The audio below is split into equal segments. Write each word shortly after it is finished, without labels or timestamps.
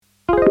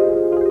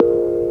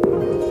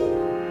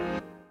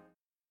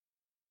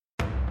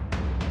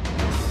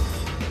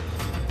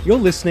You're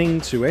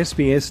listening to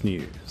SBS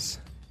News.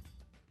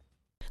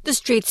 The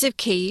streets of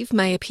Kyiv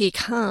may appear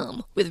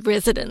calm, with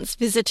residents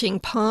visiting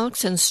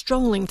parks and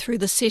strolling through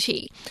the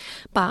city.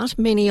 But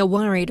many are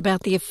worried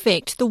about the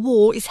effect the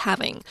war is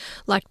having,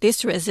 like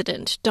this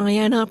resident,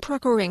 Diana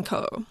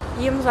Prokorenko.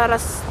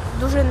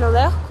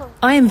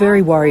 I am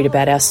very worried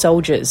about our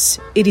soldiers.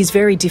 It is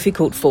very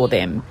difficult for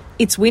them.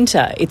 It's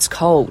winter, it's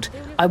cold.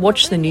 I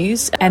watch the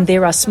news and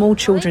there are small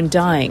children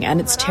dying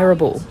and it's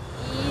terrible.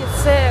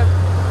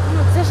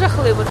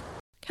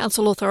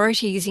 Council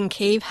authorities in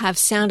Kyiv have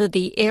sounded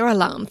the air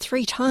alarm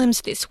 3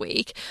 times this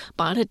week,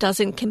 but it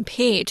doesn't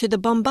compare to the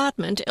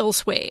bombardment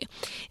elsewhere.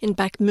 In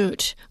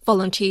Bakhmut,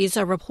 volunteers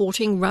are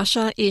reporting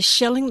Russia is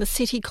shelling the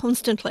city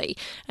constantly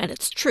and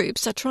its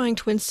troops are trying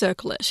to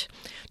encircle it.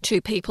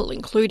 2 people,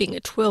 including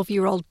a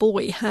 12-year-old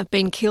boy, have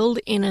been killed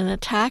in an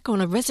attack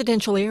on a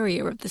residential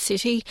area of the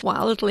city,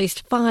 while at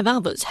least 5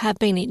 others have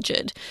been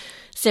injured.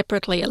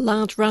 Separately, a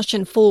large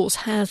Russian force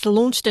has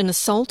launched an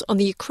assault on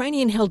the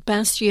Ukrainian-held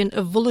bastion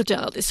of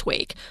Vuhledar this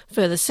week,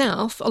 further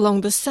south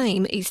along the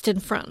same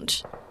eastern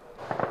front.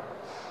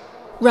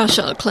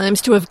 Russia claims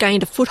to have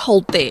gained a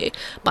foothold there,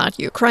 but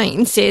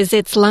Ukraine says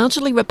it's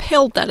largely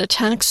repelled that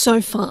attack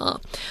so far.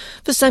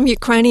 For some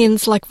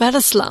Ukrainians like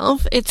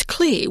Vladislav, it's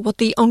clear what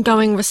the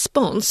ongoing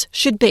response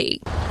should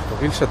be.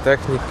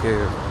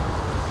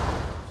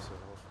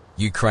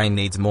 Ukraine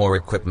needs more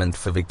equipment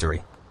for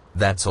victory.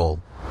 That's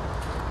all.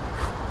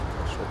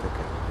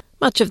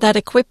 Much of that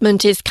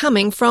equipment is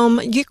coming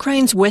from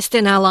Ukraine's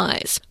Western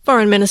allies.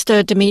 Foreign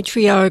Minister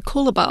Dmytro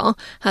Kuleba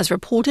has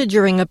reported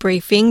during a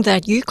briefing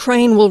that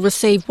Ukraine will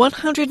receive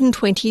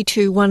 120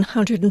 to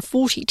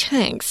 140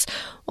 tanks,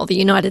 while the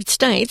United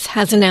States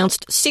has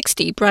announced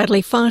 60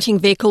 Bradley fighting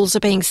vehicles are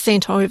being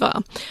sent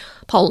over.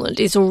 Poland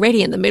is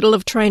already in the middle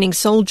of training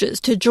soldiers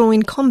to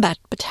join combat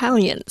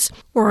battalions.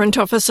 Warrant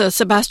Officer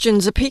Sebastian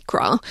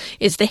Zapikra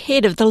is the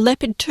head of the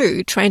Leopard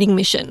 2 training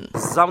mission.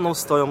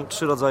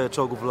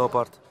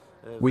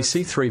 We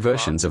see 3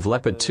 versions of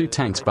Leopard 2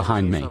 tanks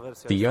behind me.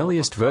 The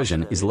earliest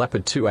version is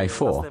Leopard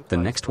 2A4, the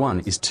next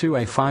one is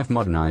 2A5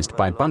 modernised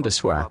by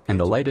Bundeswehr, and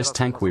the latest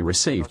tank we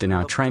received in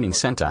our training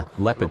centre,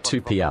 Leopard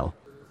 2PL.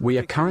 We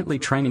are currently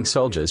training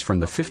soldiers from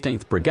the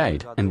 15th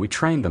Brigade, and we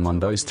train them on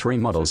those 3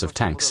 models of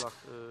tanks.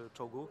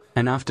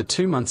 And after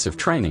 2 months of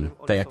training,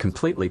 they are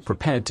completely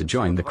prepared to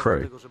join the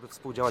crew.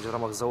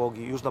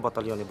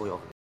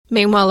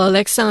 Meanwhile,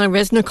 Alexei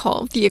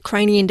Reznikov, the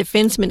Ukrainian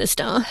Defence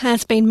Minister,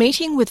 has been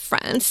meeting with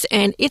France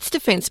and its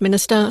Defence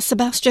Minister,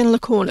 Sebastian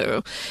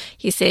Lecornu.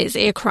 He says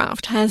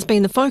aircraft has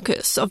been the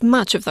focus of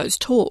much of those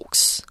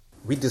talks.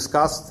 We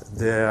discussed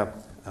the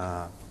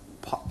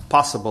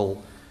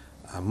possible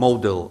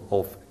model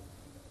of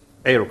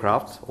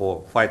aircraft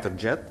or fighter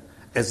jet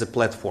as a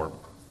platform.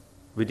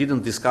 We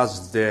didn't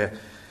discuss the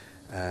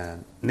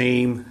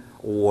name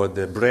or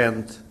the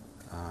brand.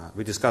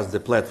 We discussed the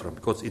platform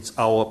because it's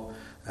our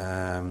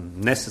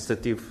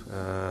necessity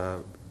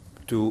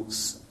to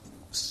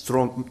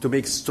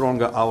make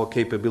stronger our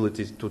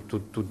capabilities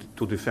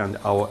to defend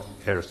our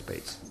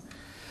airspace,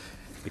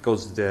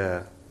 because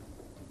the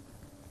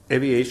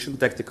aviation,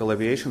 tactical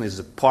aviation, is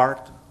a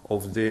part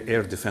of the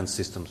air defense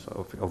systems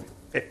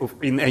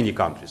in any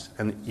countries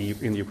and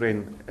in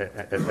Ukraine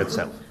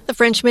itself. The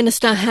French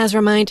minister has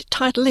remained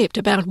tight-lipped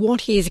about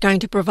what he is going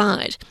to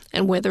provide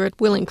and whether it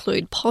will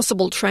include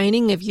possible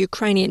training of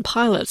Ukrainian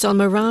pilots on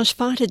Mirage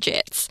fighter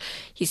jets.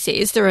 He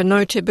says there are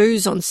no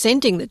taboos on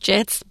sending the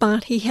jets,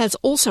 but he has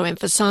also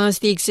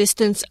emphasised the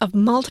existence of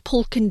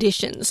multiple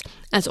conditions,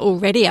 as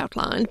already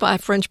outlined by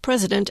French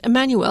President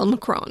Emmanuel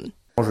Macron.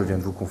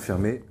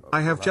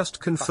 I have just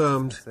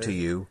confirmed to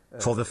you,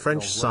 for the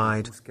French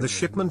side, the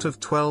shipment of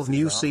 12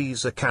 new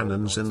Caesar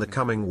cannons in the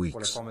coming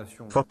weeks.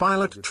 For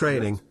pilot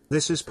training,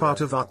 this is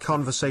part of our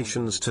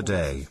conversations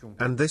today,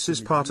 and this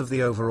is part of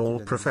the overall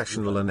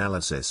professional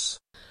analysis.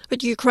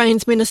 But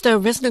Ukraine's Minister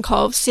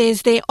Reznikov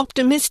says they're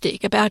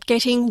optimistic about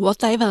getting what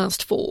they've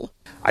asked for.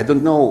 I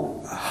don't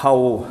know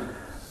how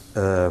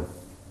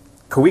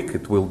quick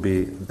it will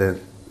be,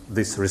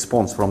 this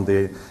response from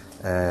the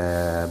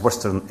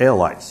Western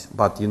allies,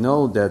 but you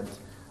know that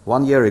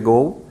 1 year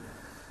ago,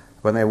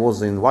 when I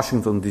was in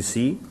Washington,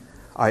 D.C.,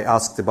 I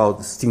asked about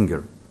the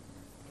Stinger.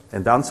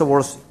 And the answer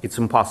was, it's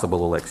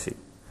impossible, Alexei.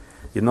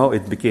 You know,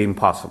 it became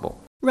possible.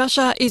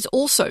 Russia is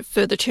also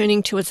further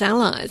turning to its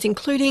allies,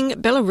 including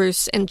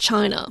Belarus and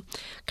China.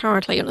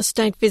 Currently on a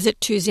state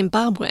visit to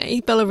Zimbabwe,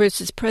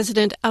 Belarus's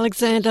President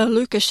Alexander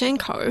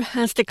Lukashenko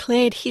has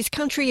declared his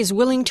country is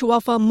willing to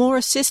offer more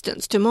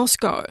assistance to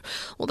Moscow,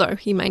 although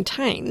he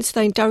maintains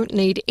they don't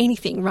need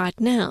anything right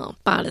now.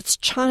 But it's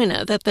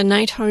China that the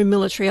NATO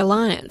military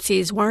alliance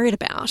is worried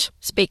about.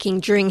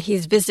 Speaking during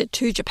his visit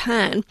to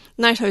Japan,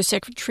 NATO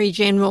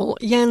Secretary-General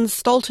Jens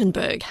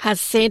Stoltenberg has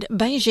said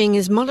Beijing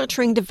is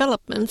monitoring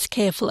developments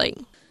carefully.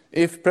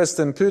 If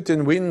President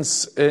Putin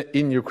wins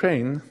in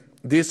Ukraine,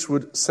 this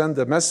would send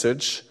a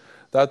message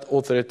that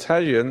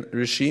authoritarian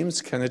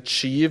regimes can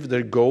achieve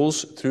their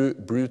goals through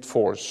brute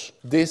force.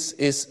 This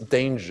is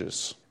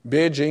dangerous.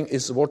 Beijing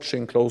is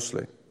watching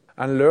closely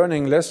and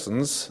learning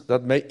lessons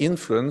that may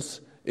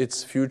influence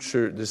its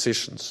future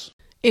decisions.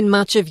 In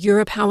much of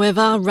Europe,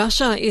 however,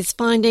 Russia is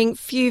finding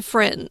few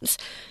friends.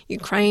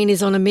 Ukraine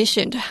is on a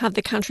mission to have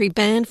the country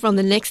banned from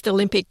the next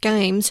Olympic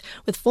Games,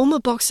 with former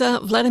boxer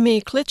Vladimir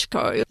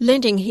Klitschko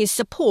lending his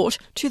support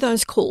to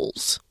those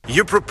calls.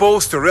 You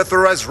propose to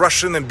authorize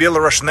Russian and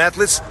Belarusian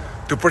athletes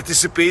to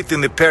participate in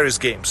the Paris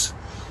Games.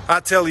 I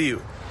tell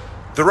you,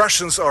 the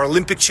Russians are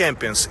Olympic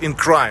champions in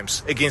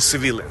crimes against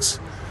civilians.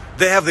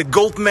 They have the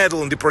gold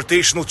medal in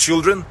deportation of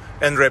children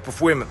and rape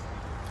of women.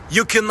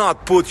 You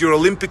cannot put your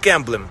Olympic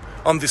emblem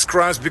on these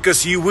crimes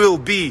because you will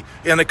be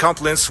an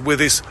accomplice with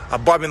this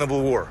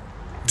abominable war.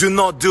 Do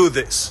not do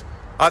this.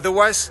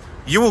 Otherwise,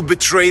 you will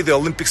betray the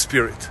Olympic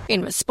spirit.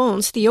 In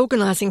response, the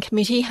organising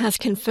committee has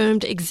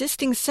confirmed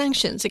existing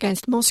sanctions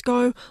against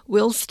Moscow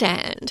will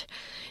stand.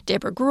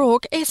 Deborah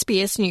Grauke,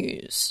 SBS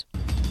News.